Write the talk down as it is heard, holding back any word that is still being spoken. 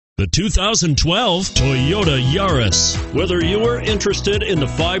The 2012 Toyota Yaris. Whether you are interested in the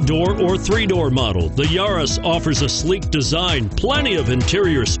 5-door or 3-door model, the Yaris offers a sleek design, plenty of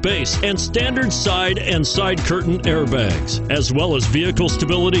interior space, and standard side and side curtain airbags, as well as vehicle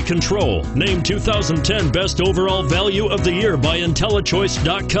stability control. Named 2010 Best Overall Value of the Year by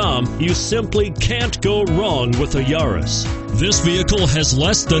IntelliChoice.com, you simply can't go wrong with a Yaris. This vehicle has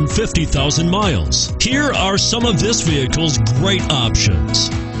less than 50,000 miles. Here are some of this vehicle's great options: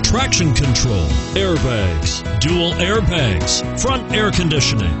 traction control, airbags, dual airbags, front air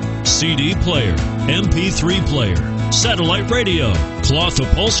conditioning, CD player, MP3 player, satellite radio, cloth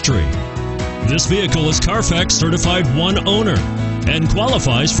upholstery. This vehicle is Carfax certified one owner and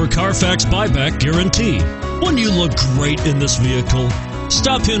qualifies for Carfax buyback guarantee. Wouldn't you look great in this vehicle?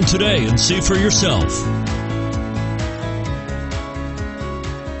 Stop in today and see for yourself.